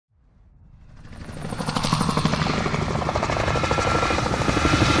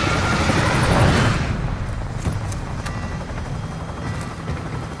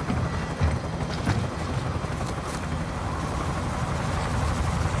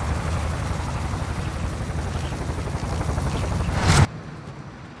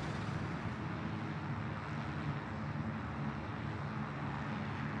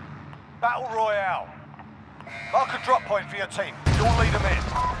Battle Royale. Mark a drop point for your team. You'll lead them in.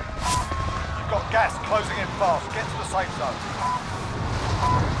 You've got gas closing in fast. Get to the safe zone.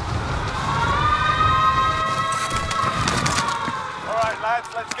 Alright lads,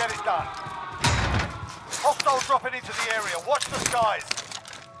 let's get it done. Hostile dropping into the area. Watch the skies.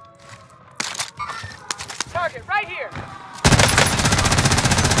 Target right here.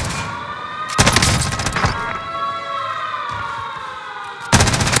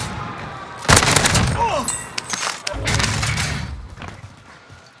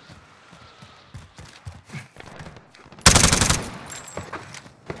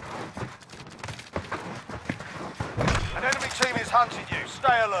 An enemy team is hunting you.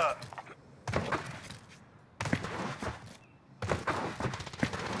 Stay alert.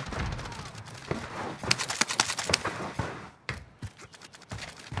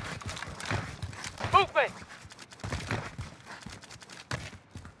 Movement!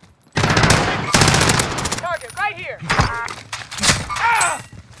 Target right here! Ah!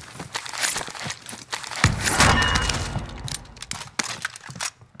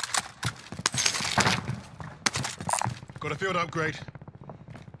 Got a field upgrade.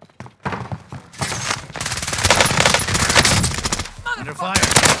 Under fire.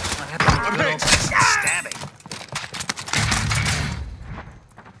 What happened to good old stabbing?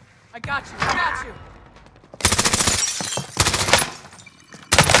 I got you, I got you!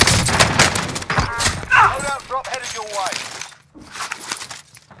 Loadout drop headed your way.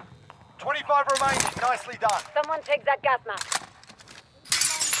 25 remaining. Nicely done. Someone take that gas mask.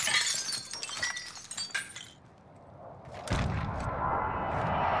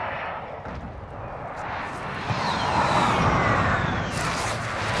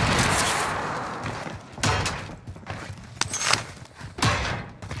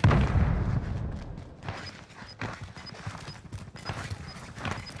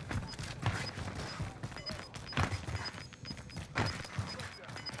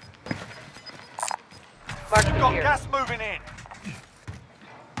 You've got gas moving in.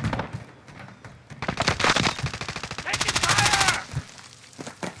 Taking fire!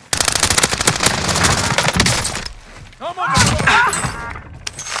 Come on!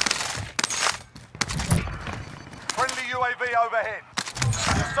 Friendly UAV overhead.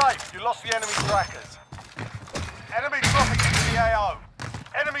 You're safe. You lost the enemy trackers. Enemy dropping into the AO.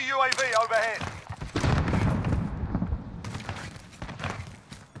 Enemy UAV overhead.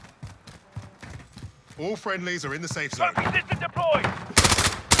 All friendlies are in the safe zone. Smoking system deployed!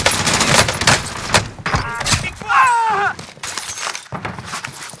 Taking fire!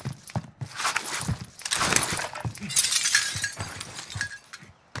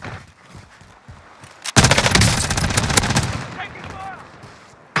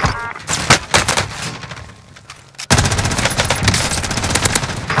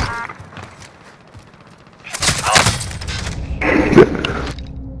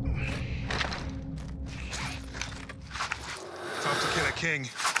 Time to kill a king.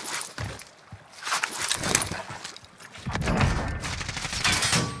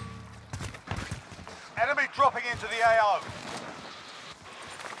 Enemy dropping into the AO.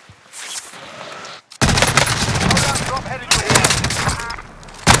 Loadout drop headed your way.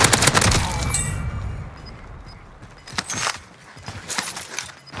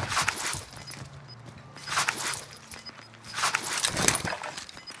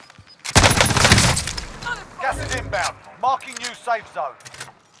 Gas is inbound. Marking new safe zone.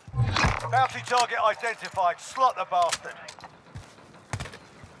 Bounty target identified. Slot the bastard.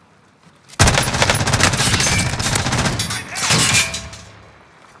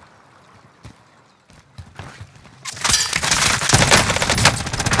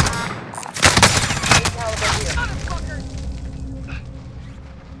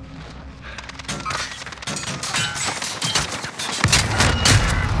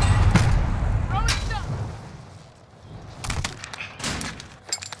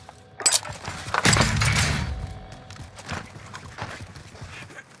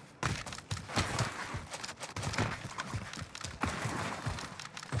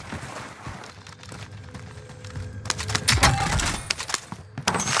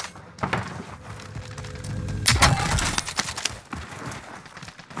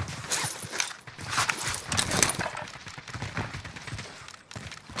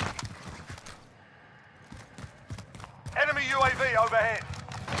 Enemy UAV overhead.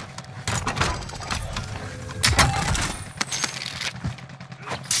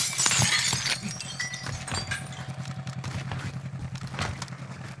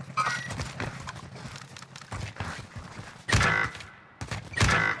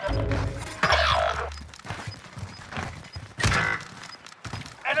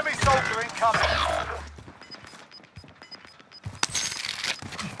 Enemy soldier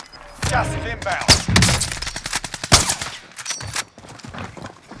Gas is inbound.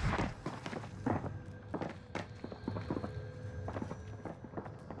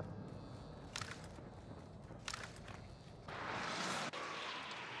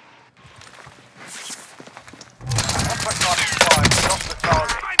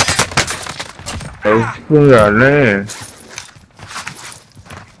 네.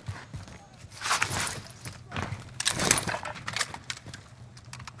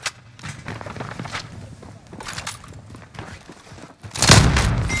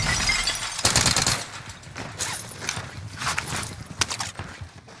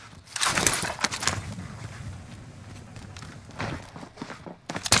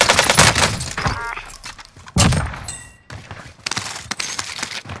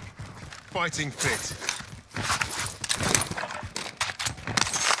 Fighting fit.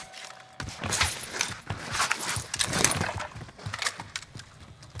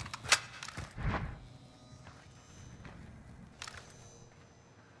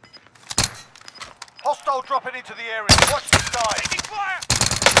 Hostile dropping into the area. Watch the side. Taking fire!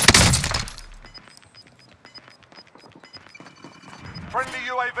 Friendly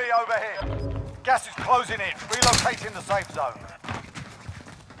UAV overhead. Gas is closing in. Relocating the safe zone.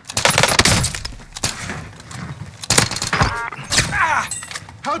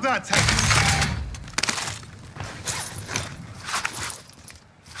 How'd that take?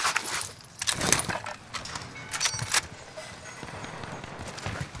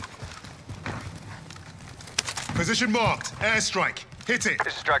 Position marked. Airstrike. Hit it.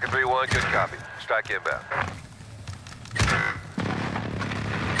 This is Striker 3-1. Good copy. Strike inbound.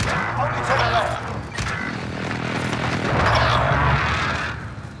 Only to the left.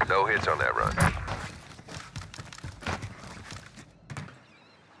 No hits on that run.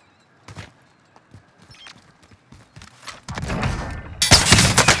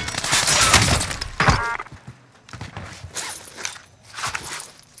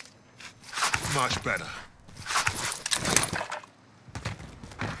 Much better.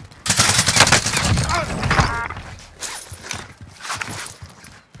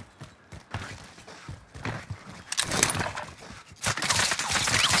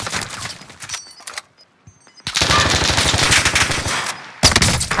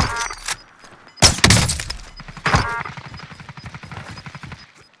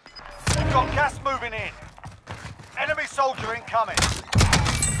 We've got gas moving in. Enemy soldier incoming.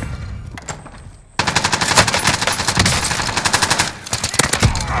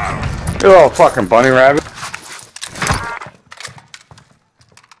 You little fucking bunny rabbit.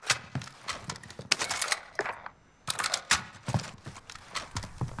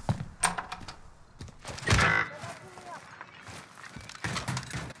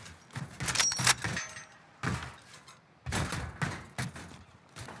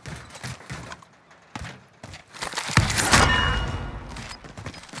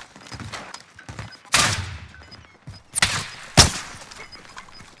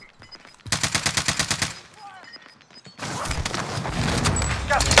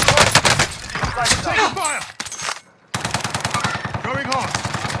 Gas is closing. Taking fire! Going hot.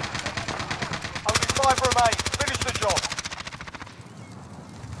 Only 5 remain. Finish the job.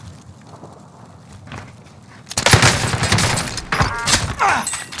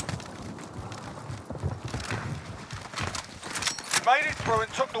 You made it through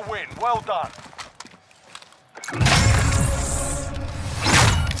and took the win. Well done.